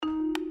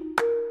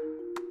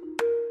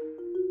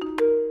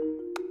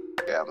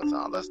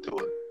Amazon. Let's do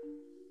it.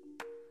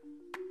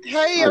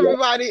 Hey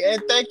everybody,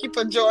 and thank you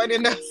for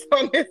joining us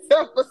on this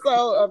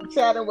episode of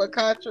Chatting with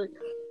Country.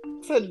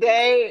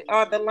 Today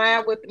on the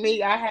line with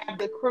me, I have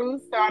the crew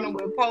starting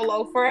with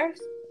Polo Fresh,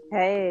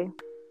 Hey.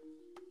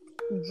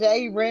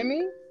 Jay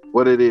Remy,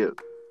 What it is?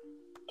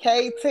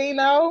 K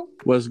Tino,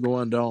 What's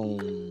going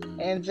on?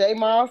 and J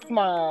Mall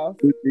Smiles.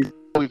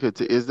 We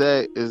could. Is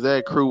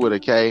that crew with a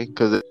K?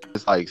 Because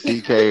it's like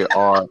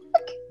CKR.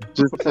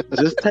 Just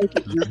take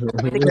it. Just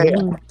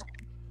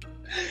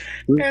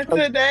And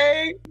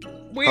today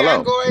we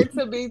are going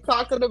to be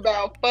talking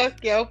about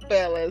Fuck Your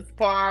Feelings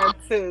Part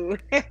 2.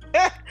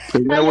 How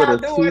y'all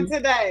doing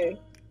today?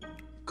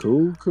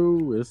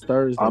 Cool. It's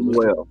Thursday. I'm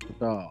well.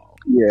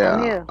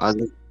 Yeah.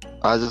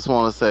 I just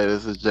want to say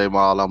this is J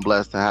Mall. I'm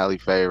blessed and highly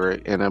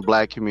favored. In the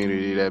black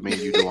community, that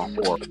means you're doing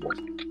horrible.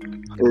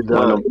 It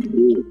does.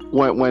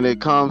 When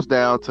it comes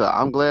down to,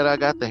 I'm glad I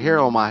got the hair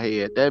on my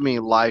head, that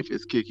means life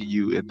is kicking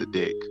you in the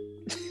dick.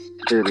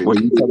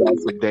 When you talk about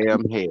some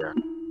damn hair.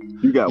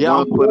 You got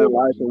one foot in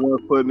life and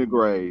one foot in the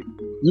grave.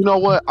 You know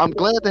what? I'm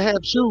glad to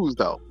have shoes,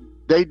 though.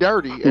 They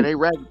dirty and they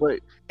ragged, but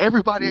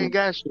everybody ain't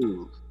got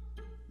shoes.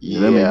 Yeah.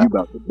 That means you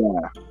about to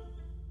die.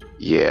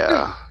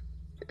 Yeah.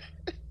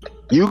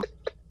 You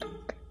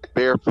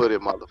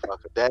barefooted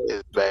motherfucker. That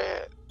is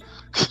bad.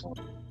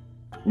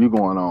 You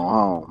going on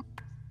home.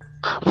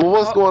 Well,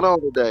 what's going on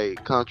today,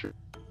 country?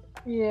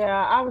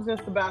 Yeah, I was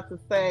just about to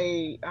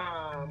say,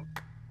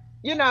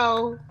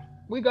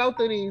 we go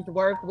through these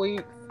work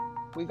weeks,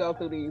 we go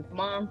through these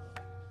months,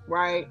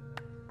 right?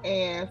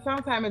 And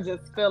sometimes it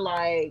just feel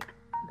like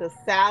the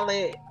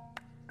salad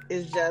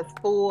is just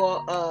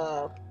full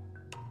of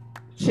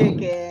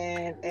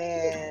chicken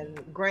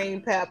and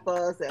green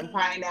peppers and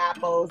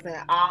pineapples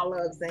and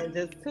olives and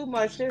just too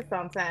much shit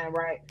sometimes,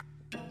 right?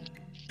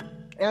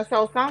 And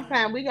so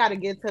sometimes we got to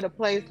get to the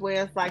place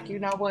where it's like, you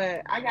know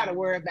what? I got to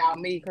worry about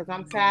me because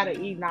I'm tired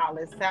of eating all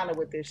this salad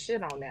with this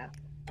shit on there.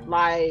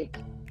 Like,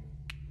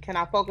 can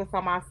I focus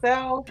on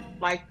myself?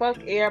 Like, fuck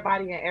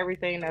everybody and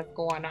everything that's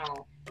going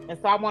on. And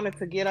so I wanted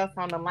to get us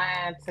on the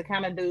line to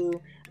kind of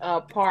do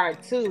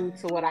part 2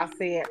 to what I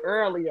said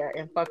earlier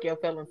in Fuck Your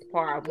Feelings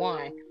Part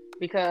 1.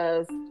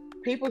 Because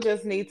people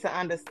just need to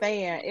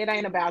understand it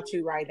ain't about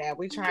you right now.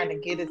 We're trying to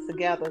get it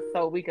together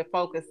so we can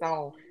focus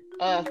on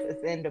us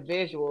as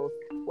individuals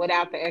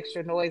without the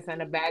extra noise in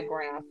the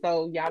background.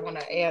 So y'all want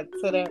to add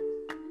to that?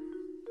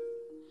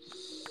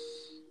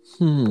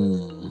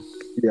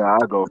 Yeah,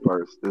 I'll go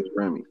first. This is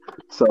Remy.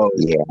 So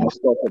you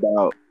spoke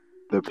about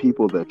the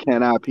people, the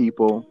can I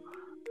people,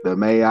 the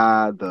may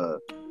I, the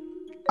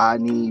I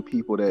need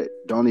people that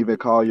don't even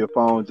call your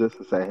phone just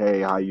to say,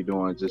 hey, how you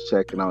doing? Just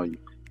checking on you.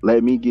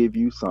 Let me give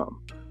you something.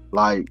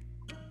 Like,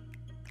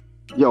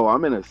 yo,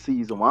 I'm in a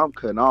season where I'm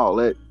cutting all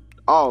that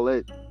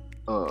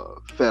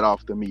fed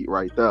off the meat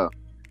right there.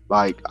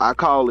 Like, I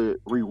call it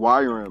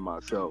rewiring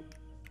myself.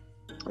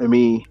 I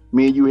mean,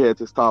 me and you had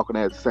this talk and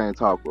had the same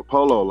talk with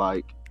Polo.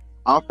 Like,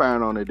 I'm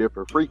firing on a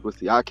different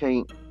frequency. I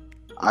can't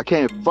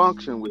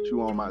function with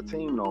you on my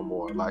team no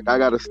more. Like, I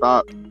gotta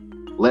stop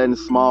letting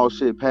small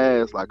shit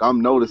pass. Like,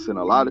 I'm noticing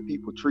a lot of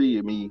people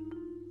treated me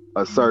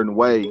a certain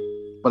way,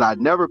 but I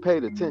never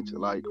paid attention.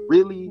 Like,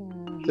 really,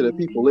 to the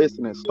people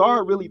listening,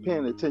 start really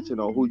paying attention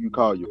on who you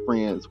call your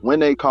friends, when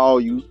they call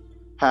you,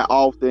 how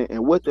often,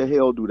 and what the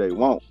hell do they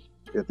want.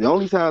 If the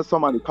only time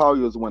somebody call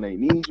you is when they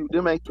need you,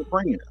 then make your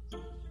friends,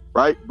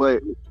 right?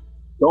 But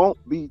don't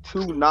be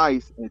too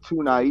nice and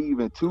too naive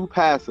and too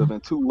passive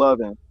and too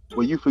loving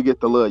when you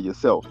forget to love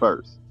yourself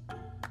first.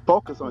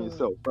 Focus on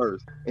yourself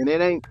first. And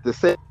it ain't the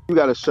same. You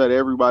got to shut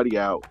everybody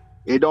out.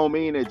 It don't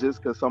mean that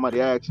just because somebody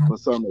asks you for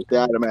something, it's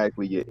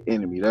automatically your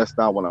enemy. That's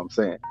not what I'm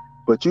saying.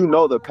 But you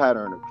know the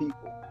pattern of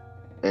people.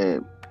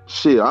 And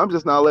shit, I'm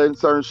just not letting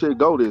certain shit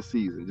go this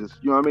season.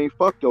 Just, you know what I mean?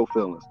 Fuck your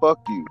feelings.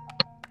 Fuck you.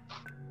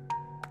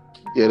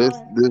 Yeah, this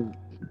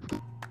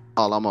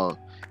all I'm a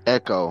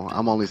echo.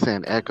 I'm only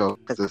saying echo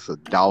because it's a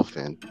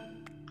dolphin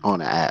on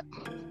the app.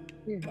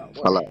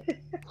 Hello.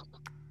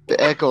 The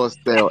echo is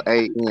spelled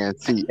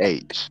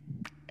ANCHOR.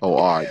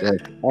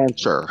 That's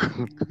Anchor.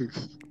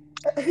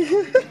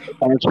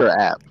 Anchor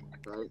app.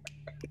 Right?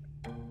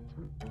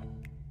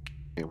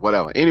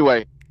 Whatever.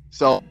 Anyway,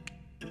 so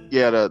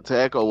yeah, to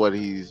echo what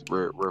he's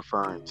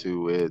referring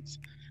to, it's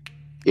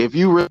if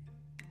you really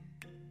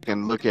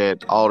can look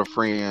at all the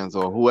friends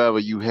or whoever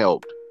you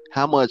helped,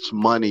 how much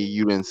money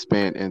you didn't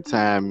spend and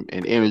time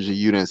and energy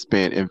you didn't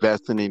spend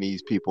investing in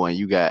these people, and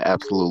you got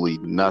absolutely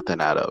nothing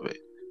out of it.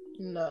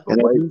 No.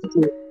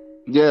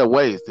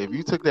 Waste. If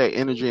you took that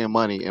energy and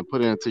money and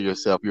put it into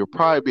yourself, you'll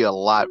probably be a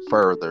lot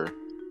further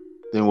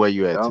than where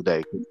you at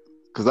today.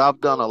 Because I've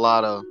done a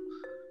lot of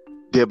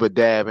dib a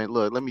dab and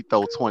look, let me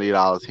throw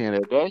 $20 here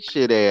and there. That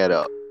shit add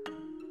up.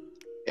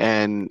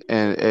 And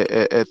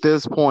at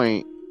this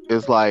point,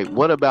 it's like,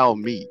 what about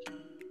me?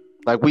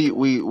 Like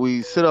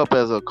we sit up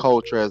as a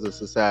culture, as a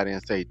society,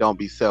 and say, don't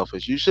be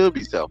selfish. You should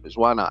be selfish.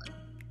 Why not?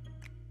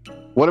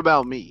 What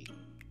about me?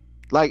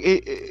 Like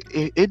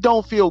it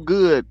don't feel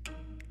good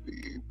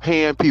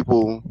paying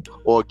people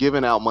or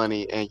giving out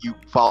money and you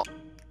fall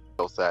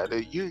side.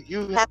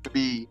 You have to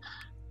be.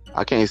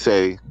 I can't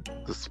say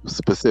the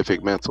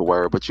specific mental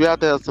word, but you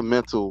have to have some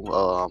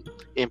mental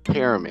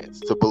impairments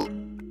to believe.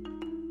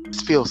 It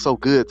feels so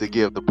good to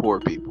give to poor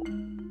people.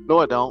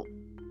 No, it don't.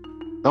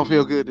 Don't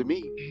feel good to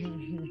me.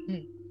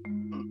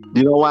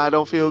 You know why I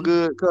don't feel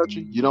good,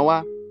 country? You know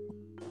why?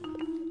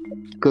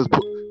 Because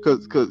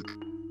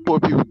poor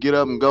people get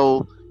up and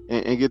go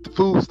and get the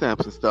food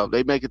stamps and stuff.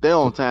 They make it their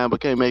own time,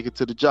 but can't make it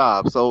to the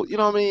job. So you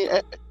know what I mean?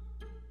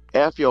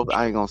 F your,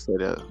 I ain't gonna say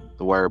the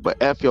word, but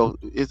F your,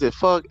 is it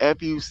fuck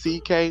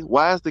F-U-C-K?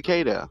 Why is the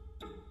K there?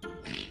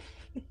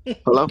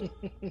 Hello?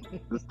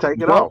 Just take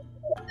it Fuck off.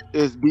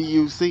 is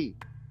B-U-C.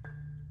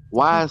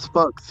 Why is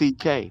fuck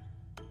C-K?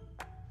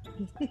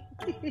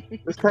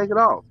 Just take it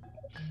off.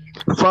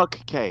 Fuck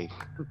K.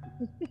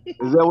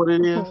 Is that what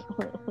it is?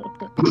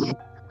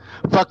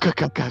 Fuck K.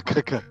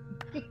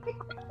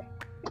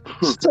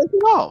 Just take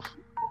it off.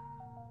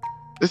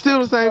 It's still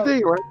the same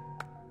thing, right?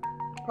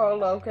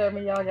 Polo,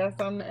 Kevin, y'all got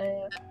something to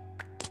add?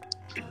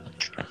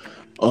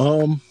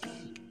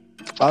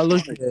 I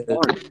look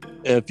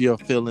at your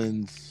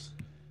feelings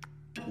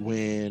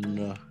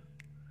when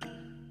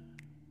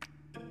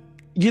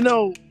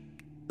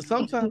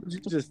sometimes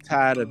you're just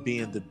tired of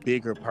being the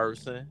bigger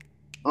person.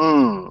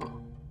 You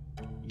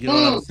know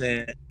what I'm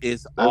saying?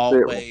 It's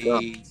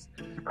always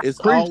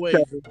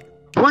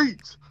Preach.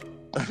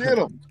 Get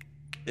them.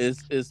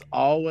 It's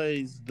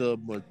always the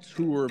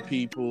mature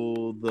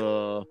people,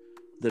 the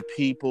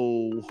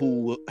people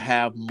who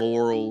have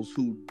morals,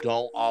 who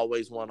don't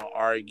always want to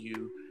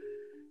argue,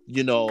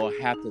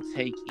 have to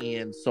take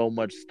in so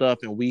much stuff,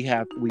 and we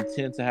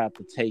tend to have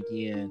to take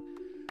in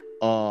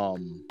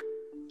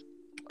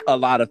a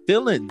lot of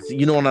feelings,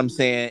 you know what I'm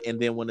saying? And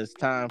then when it's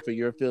time for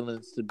your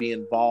feelings to be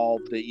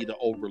involved, they're either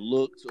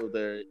overlooked or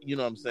they're, you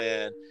know what I'm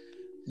saying?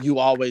 You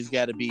always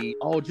got to be,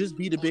 just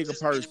be the bigger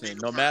person,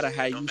 no matter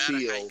how you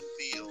feel.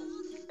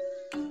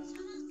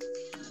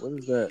 What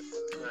is that?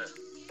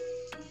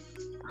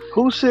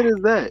 Whose shit is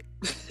that?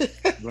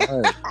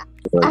 Right.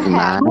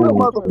 Real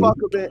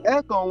motherfucker been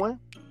echoing.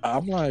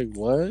 I'm like,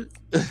 what?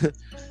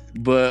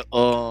 But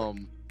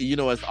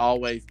it's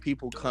always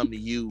people come to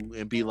you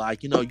and be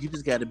like, you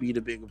just got to be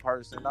the bigger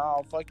person.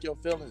 No, fuck your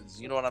feelings.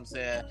 You know what I'm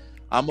saying?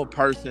 I'm a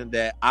person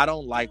that I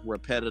don't like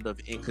repetitive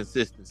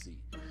inconsistency,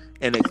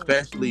 and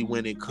especially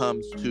when it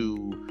comes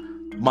to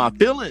my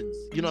feelings.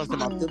 You know what I'm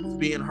saying? My feelings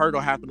being hurt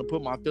or having to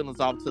put my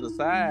feelings off to the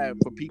side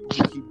for people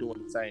who keep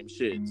doing the same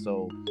shit.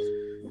 So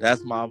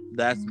that's my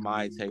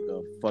take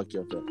of fuck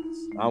your feelings.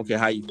 I don't care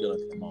how you feel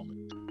at the moment.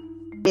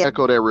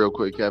 Echo that real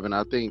quick, Kevin.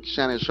 I think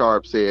Shannon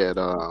Sharp said,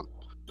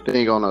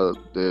 thing on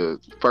the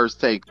first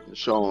take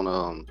show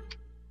on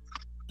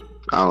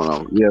I don't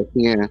know,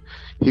 ESPN.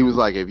 He was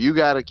like, if you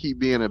gotta keep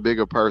being a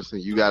bigger person,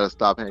 you gotta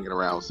stop hanging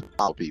around with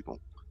small people.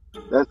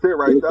 That's it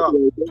right there.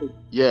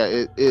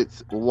 Yeah,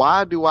 it's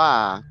why do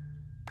I'll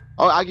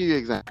give you an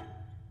example.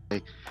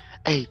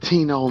 Hey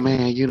Tino,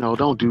 man,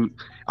 don't do,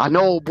 I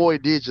know old boy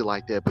did you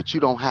like that, but you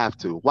don't have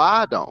to.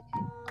 Why I don't?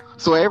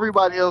 So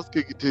everybody else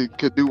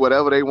could do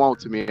whatever they want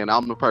to me, and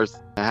I'm the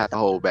person that has to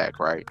hold back,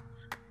 right?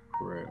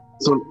 Correct.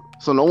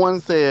 So no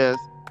one says,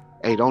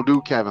 hey, don't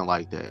do Kevin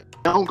like that.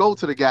 Don't go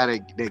to the guy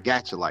that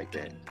got you like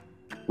that.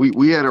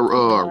 We had a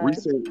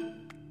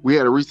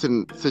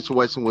recent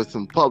situation with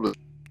some public.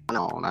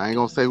 I ain't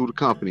gonna say who the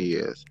company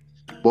is,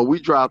 but we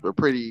dropped a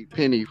pretty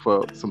penny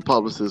for some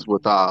publicists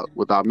with our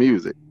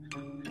music,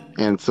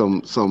 and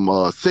some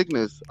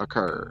sickness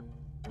occurred.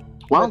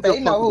 Well,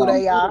 they know who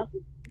they are.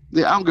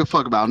 Yeah, I don't give a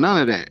fuck about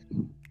none of that.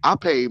 I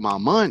paid my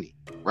money,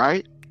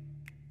 right?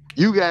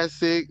 You got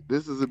sick.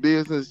 This is a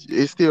business.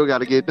 It still got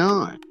to get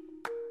done.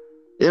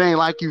 It ain't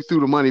like you threw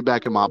the money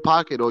back in my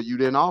pocket or you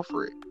didn't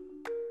offer it.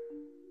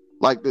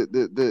 Like this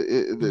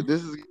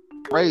is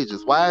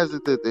outrageous. Why is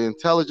it that the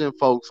intelligent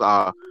folks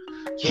are,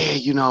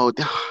 don't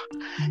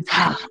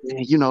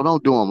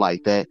do them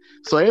like that.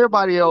 So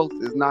everybody else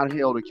is not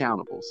held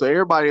accountable. So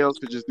everybody else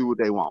could just do what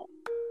they want.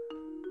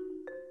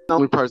 The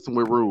only person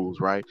with rules,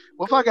 right?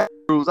 Well, if I got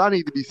rules, I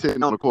need to be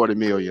sitting on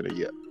 $250,000 a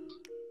year.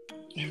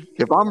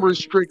 If I'm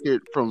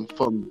restricted from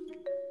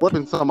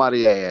whipping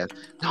somebody's ass,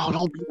 no,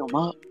 don't beat them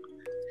up.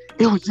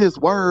 It was just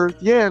words.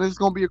 Yeah, and it's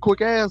gonna be a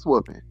quick ass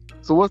whooping.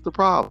 So what's the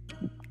problem?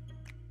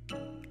 So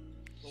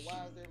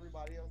why is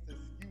everybody else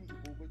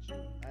excusable but you?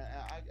 I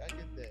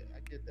get that. I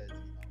get that,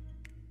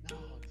 Tino. No,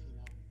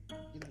 Tino.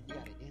 You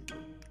gotta end it.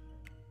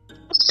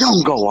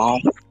 Don't go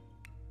off.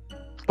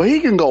 But he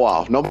can go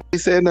off. Nobody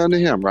said nothing to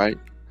him, right?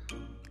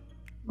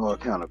 No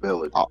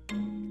accountability. All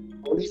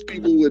these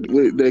people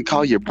would they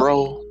call you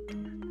bro.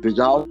 Did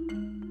y'all?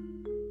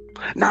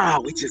 Nah,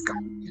 we just got.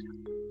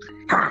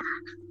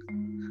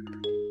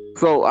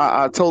 So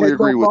I totally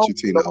agree with you,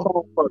 Tino. Come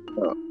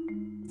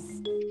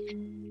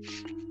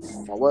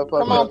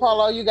on,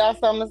 Polo, you got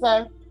something to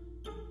say?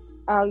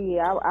 Oh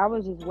yeah, I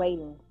was just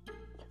waiting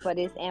for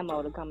this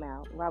ammo to come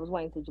out. I was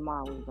waiting till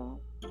Jamal was on.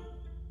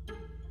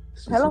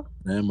 Hello?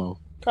 Ammo.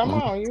 Come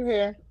on, you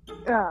here?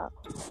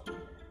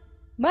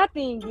 My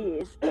thing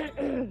is,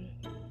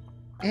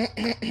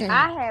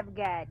 I have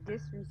got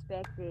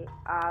disrespected.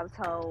 I was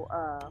told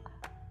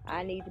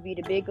I need to be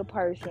the bigger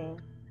person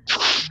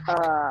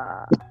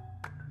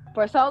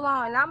for so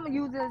long. And I'm going to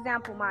use the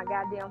example of my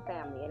goddamn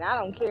family. And I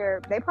don't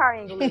care. They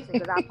probably ain't going to listen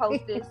because I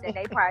post this and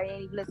they probably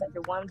ain't even listen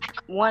to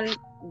one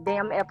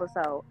damn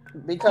episode.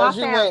 Because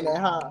you in it,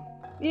 huh?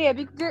 Yeah,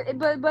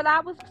 but I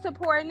was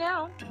supporting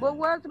them. But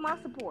where's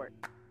my support?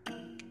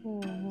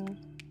 Mm-hmm.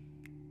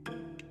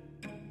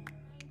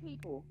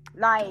 People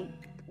like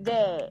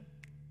that.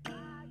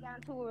 I got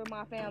into it with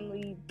my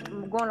family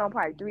going on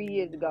probably 3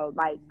 years ago.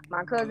 Like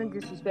my cousin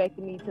disrespected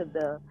me to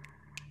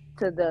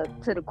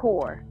the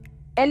core,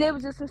 and it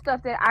was just some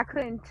stuff that I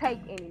couldn't take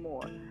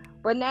anymore.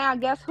 But now,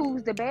 guess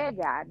who's the bad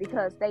guy?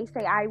 Because they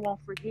say I won't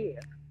forgive.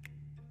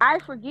 I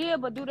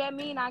forgive, but do that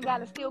mean I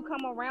gotta still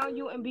come around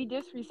you and be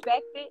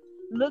disrespected,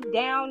 looked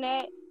down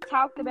at,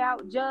 talked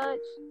about,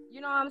 judged?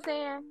 You know what I'm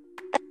saying?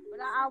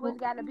 But I always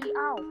gotta be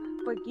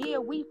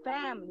forgive. We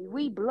family,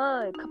 we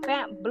blood.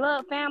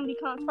 Blood family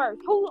comes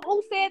first.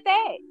 Who said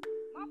that?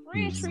 My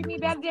friends treat me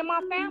better than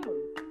my family.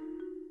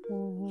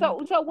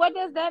 Mm-hmm. So what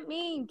does that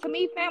mean? To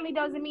me, family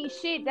doesn't mean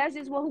shit. That's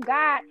just who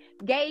God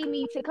gave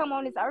me to come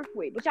on this earth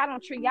with. But y'all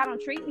don't treat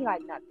me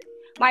like nothing.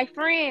 My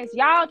friends,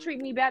 y'all treat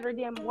me better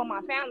than what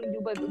my family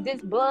do, but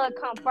this blood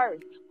come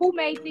first. Who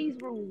made these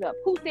rules up?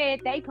 Who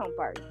said they come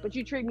first? But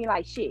you treat me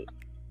like shit.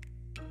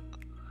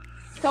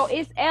 So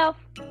it's F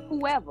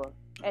whoever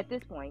at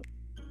this point.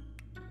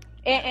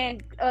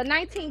 And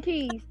 19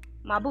 Keys,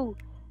 my boo,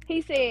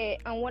 he said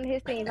on one of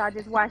his things, I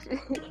just watched it.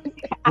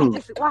 I'm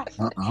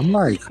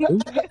like,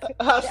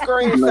 a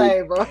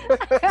screensaver.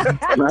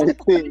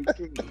 19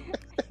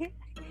 Keys.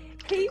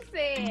 He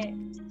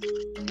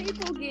said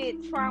people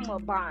get trauma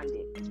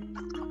bonded.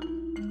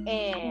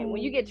 And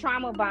when you get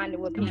trauma bonded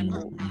with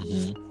people,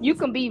 you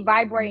can be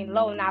vibrating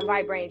low, not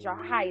vibrating your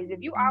highest. If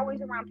you're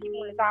always around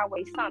people and it's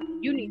always something,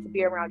 you need to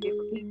be around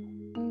different people.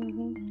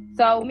 Mm-hmm.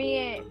 So me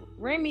and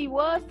Remy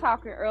was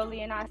talking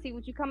earlier, and I see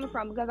what you're coming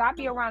from because I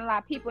be around a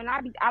lot of people, and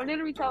I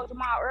literally told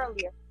Jamal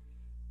earlier,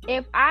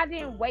 if I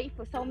didn't wait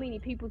for so many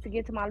people to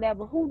get to my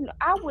level,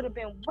 I would have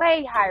been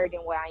way higher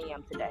than where I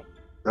am today.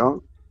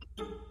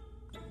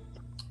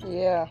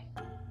 Yeah,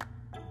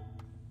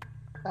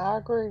 I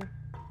agree.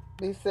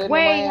 Be sitting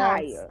way around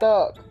higher.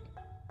 Stuck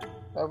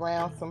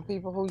around some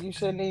people who you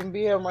shouldn't even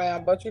be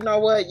around. But you know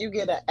what? You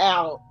get an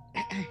out.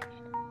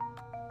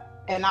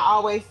 And I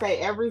always say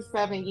every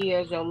 7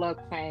 years your luck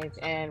change.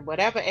 And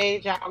whatever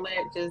age y'all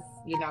at, just,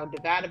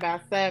 divide it by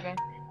 7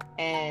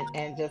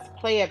 and just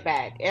play it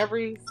back.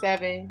 Every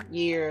 7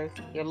 years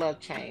your luck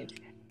change.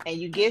 And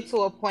you get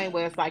to a point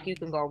where it's like you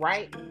can go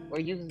right or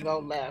you can go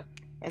left.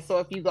 And so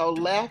if you go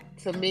left,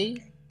 to me,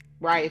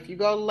 right, if you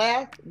go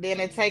left, then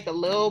it take a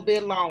little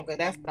bit longer.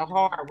 That's the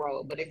hard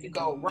road. But if you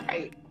go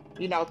right,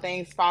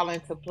 things fall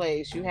into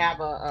place. You have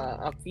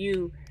a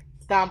few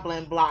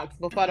stumbling blocks,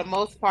 but for the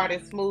most part,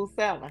 it's smooth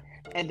sailing.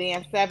 And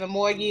then 7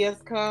 more years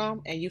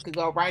come, and you could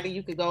go right or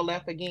you could go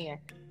left again.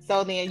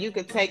 So then you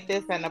could take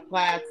this and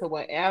apply it to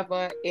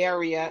whatever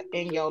area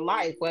in your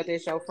life, whether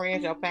it's your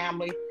friends, your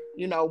family,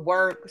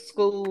 work,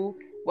 school,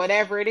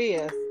 whatever it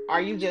is.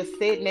 Are you just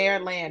sitting there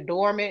laying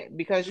dormant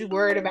because you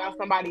worried about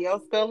somebody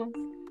else's feelings?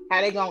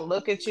 How they gonna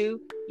look at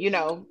you?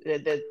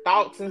 The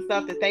thoughts and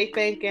stuff that they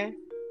thinking.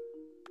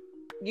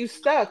 You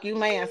stuck. You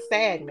laying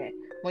stagnant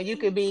when you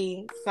could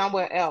be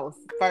somewhere else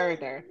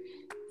further.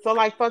 So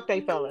fuck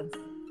they feelings.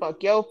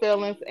 Fuck your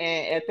feelings.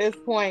 And at this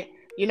point,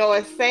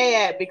 it's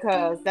sad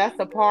because that's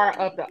a part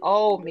of the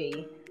old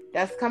me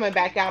that's coming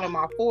back out in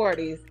my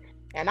 40s.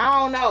 And I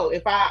don't know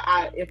if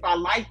I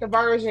like the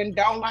version,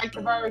 don't like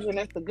the version.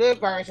 It's the good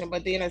version,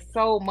 but then there's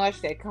so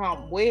much that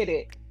come with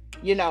it.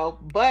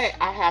 But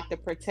I have to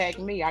protect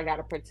me. I got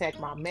to protect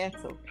my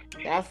mental.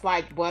 That's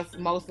what's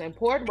most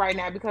important right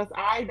now because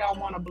I don't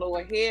want to blow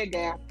a head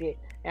gasket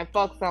and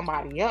fuck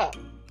somebody up.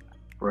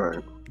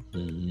 Right.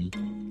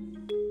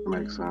 Mm-hmm.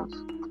 Makes sense.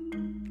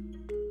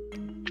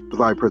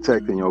 It's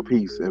protecting your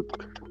peace. And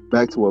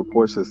back to what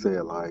Portia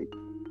said,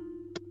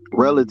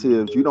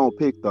 relatives, you don't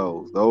pick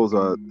those. Those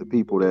are the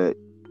people that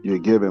you're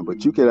given,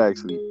 but you can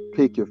actually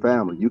pick your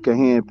family. You can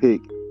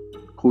handpick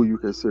who you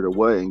consider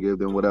what and give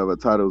them whatever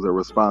titles or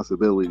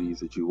responsibilities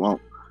that you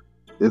want.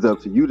 It's up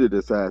to you to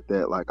decide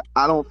that.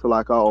 I don't feel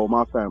like I owe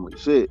my family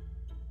shit.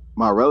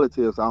 My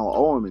relatives, I don't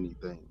owe them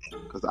anything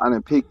because I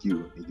didn't pick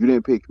you and you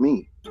didn't pick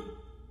me.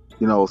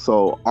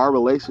 So our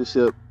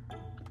relationship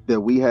that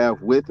we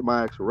have with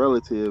my actual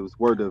relatives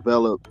were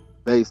developed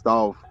based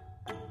off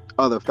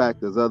other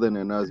factors other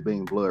than us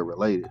being blood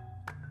related.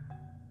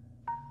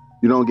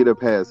 You don't get a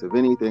pass. If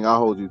anything, I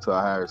hold you to a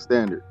higher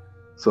standard.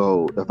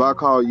 So if I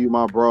call you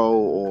my bro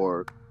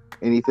or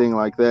anything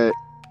like that,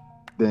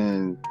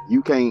 then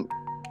you can't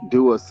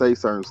do or say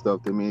certain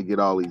stuff to me and get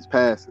all these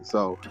passes.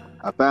 So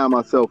I found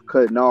myself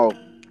cutting off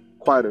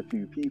quite a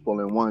few people,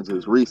 and one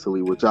just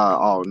recently, which I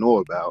all know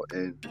about.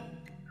 And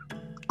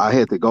I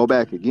had to go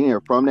back again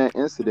from that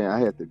incident. I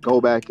had to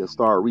go back and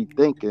start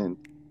rethinking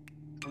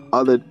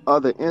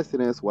other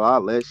incidents where I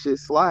let shit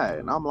slide.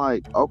 And I'm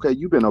like, okay,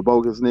 you've been a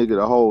bogus nigga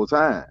the whole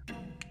time.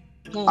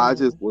 I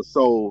just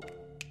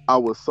I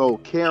was so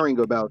caring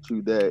about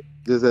you that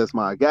just as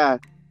my guy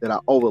that I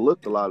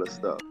overlooked a lot of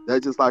stuff.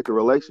 That's just like a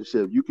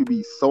relationship. You could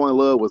be so in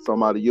love with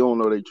somebody you don't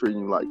know they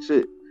treating you like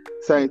shit.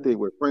 Same thing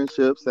with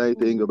friendships. Same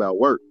thing about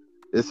work.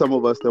 There's some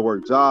of us that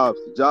work jobs.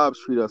 The jobs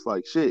treat us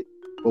like shit,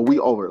 but we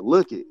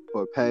overlook it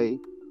for pay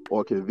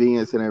or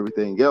convenience and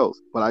everything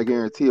else. But I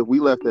guarantee if we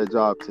left that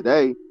job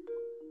today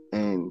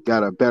and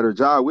got a better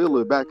job, we'll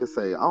look back and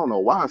say, I don't know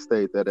why I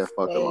stayed there that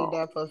fucking long. Stayed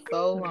there for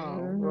so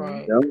long,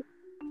 right? Yeah.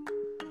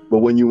 But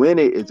when you in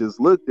it, it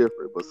just look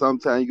different. But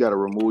sometimes you got to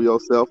remove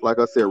yourself. Like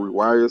I said,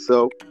 rewire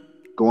yourself,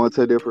 go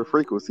into a different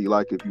frequency.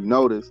 Like if you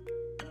notice,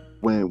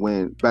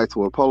 when back to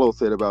what Polo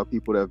said about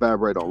people that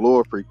vibrate on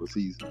lower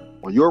frequencies,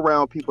 when you're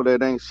around people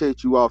that ain't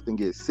shit, you often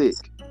get sick.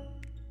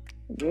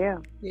 Yeah.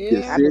 You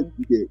get sick,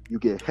 you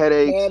get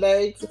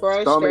headaches,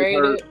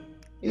 frustrated.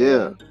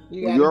 Yeah.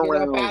 You when you're get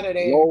around up out of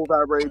there. low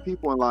vibrating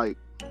people, and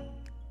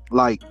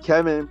like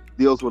Kevin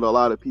deals with a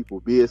lot of people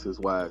business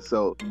wise,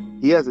 so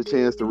he has a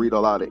chance to read a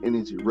lot of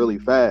energy really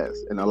fast,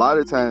 and a lot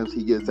of times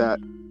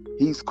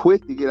he's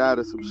quick to get out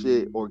of some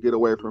shit or get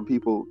away from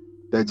people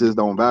that just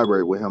don't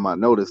vibrate with him. I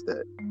noticed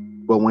that.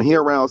 But when he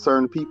around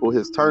certain people,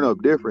 his turn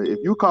up different. If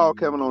you call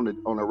Kevin on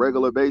a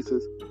regular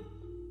basis,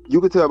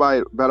 you can tell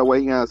by the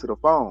way he answers the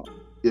phone.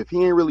 If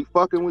he ain't really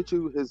fucking with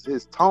you,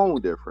 his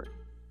tone different.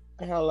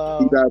 Hello.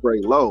 He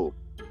vibrate low.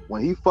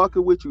 When he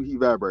fucking with you, he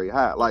vibrate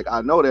high. Like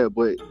I know that,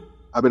 but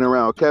I've been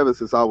around Kevin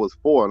since I was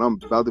 4, and I'm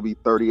about to be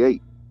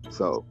 38.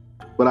 So,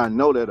 but I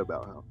know that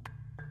about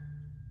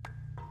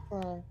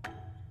him.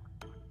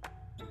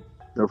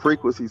 The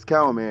frequencies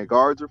count, man.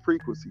 Guard your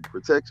frequency.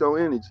 Protect your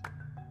energy.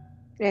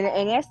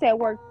 And that's that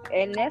work.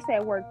 And that's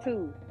that work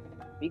too,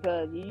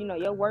 because you know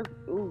your work.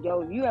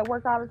 You at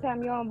work all the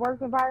time. Your own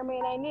work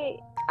environment ain't it?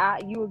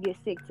 You will get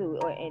sick too,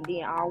 and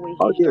then always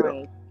get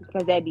strained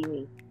because that be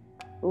me.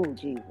 Oh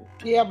Jesus.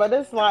 Yeah, but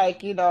it's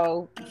like,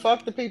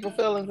 fuck the people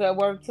feelings at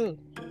work too.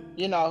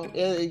 You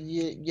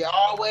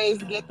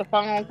always get the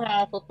phone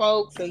call for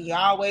folks, and you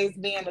always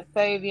being a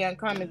savior and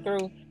coming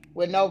through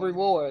with no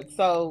reward.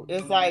 So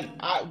it's like,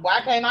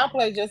 why can't I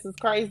play just as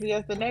crazy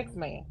as the next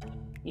man?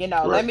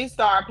 Right. Let me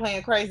start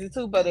playing crazy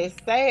too. But it's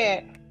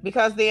sad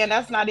because then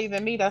that's not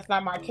even me. That's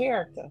not my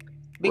character.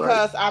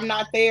 Because right. I'm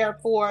not there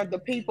for the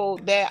people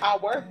that I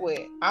work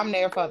with. I'm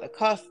there for the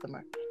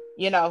customer.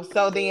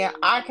 So then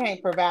I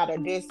can't provide a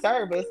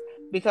disservice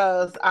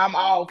because I'm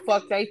all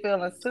fuck they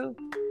feelings too.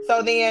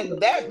 So then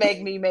that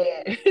make me mad.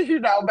 By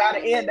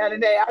the end of the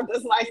day, I'm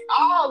just like,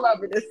 all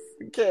of it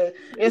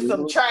is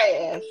some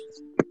trash.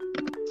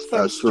 Some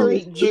That's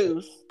street true.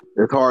 Juice.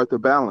 It's hard to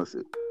balance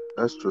it.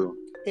 That's true.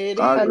 It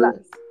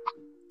is.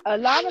 A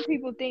lot of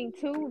people think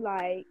too,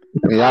 like,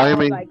 y'all hear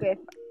me? Like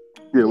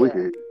we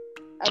can.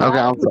 Okay,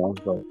 I'm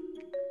sorry.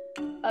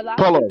 A lot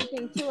of people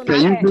think too.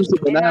 Can you juice a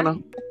banana?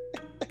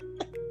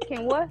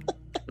 Can what?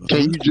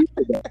 Can you juice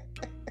a banana?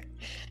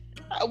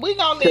 We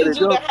gonna need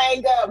you to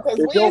hang up because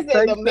we is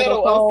in the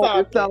middle of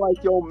something. It sounds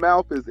like your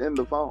mouth is in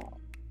the phone.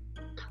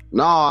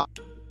 No,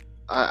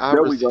 I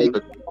received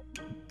it,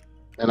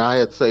 and I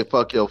had to say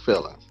 "fuck your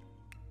feelings."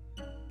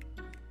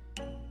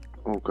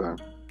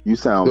 Okay, you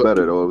sound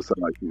better though. It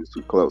sounded like you was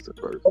too close at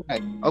first.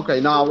 Okay.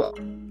 No,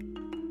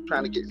 I'm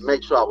trying to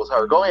make sure I was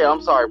heard. Go ahead.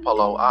 I'm sorry,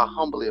 Polo. I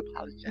humbly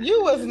apologize.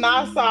 You was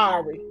not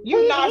sorry.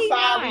 You not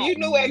sorry. You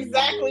knew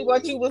exactly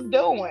what you was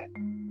doing.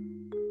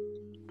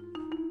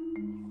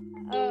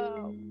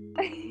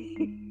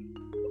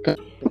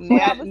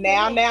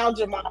 Now,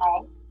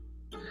 Jamal.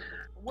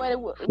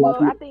 Well,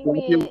 I think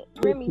me and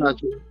Remy.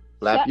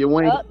 Slap your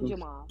wings. Up,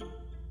 Jamal.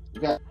 I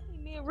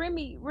think me and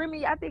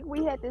Remy. I think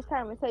we had this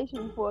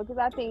conversation before because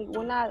I think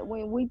when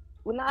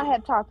I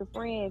have talked to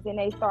friends and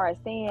they start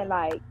saying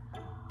like,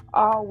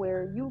 "Oh,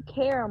 where you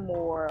care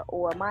more,"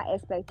 or "My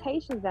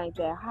expectations ain't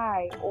that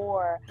high,"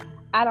 or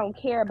 "I don't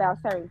care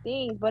about certain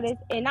things,"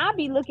 and I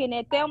be looking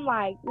at them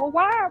like, "Well,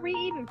 why are we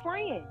even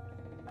friends?"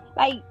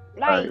 Like.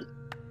 Right.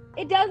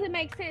 It doesn't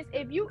make sense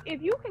if you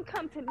can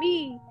come to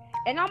me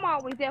and I'm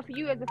always there for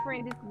you as a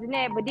friend, this and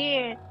that, but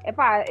then if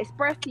I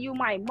express to you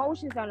my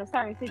emotions on a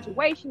certain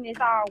situation, it's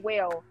all,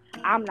 well,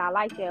 I'm not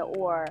like that,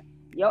 or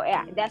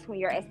that's when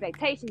your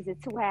expectations is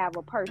to have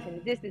a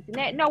person this and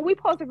that. No, we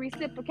supposed to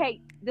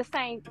reciprocate the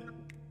same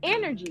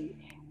energy.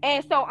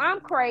 And so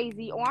I'm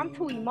crazy or I'm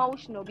too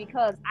emotional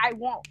because I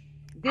want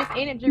this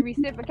energy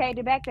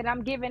reciprocated back that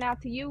I'm giving out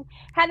to you.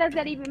 How does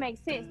that even make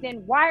sense?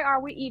 Then why are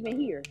we even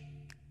here?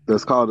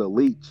 That's called a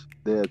leech.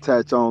 They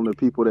attach on to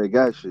people that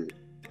got shit.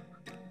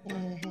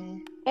 Mm-hmm.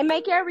 And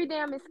make every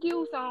damn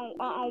excuse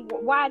on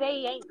why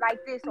they ain't like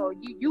this, or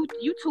you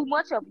too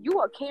much of you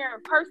a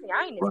caring person.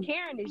 I ain't as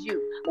caring as you.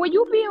 Well,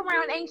 you be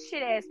around ain't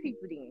shit ass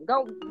people then.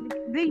 Go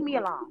leave me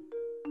alone.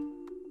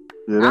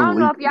 Yeah, I don't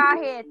know if y'all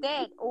had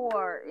that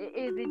or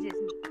is it just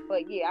me?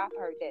 But yeah, I've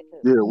heard that too.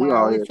 Yeah, we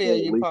all feel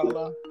you,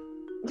 Paula.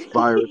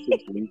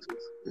 Viruses, leeches.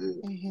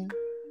 Yeah. Mm-hmm.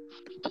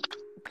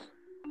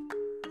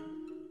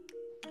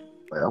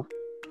 Well,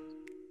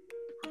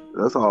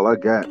 that's all I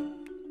got.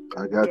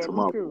 I got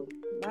tomorrow. Too.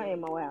 My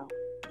ammo out.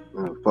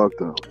 Man, fuck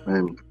them,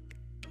 man.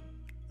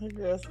 The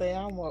girl say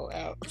I'm more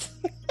out.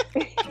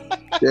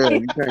 Yeah,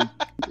 you can't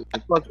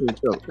fuck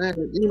yourself.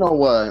 Man, you know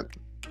what?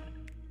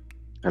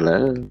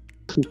 Hello.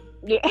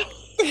 Yeah.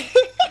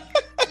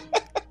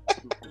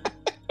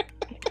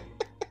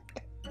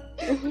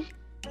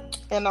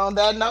 And on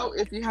that note,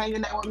 if you're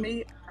hanging out with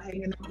me, I'm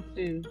hanging out with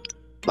you.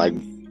 Like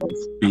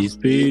Peace,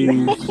 peace.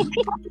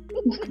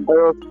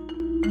 Well,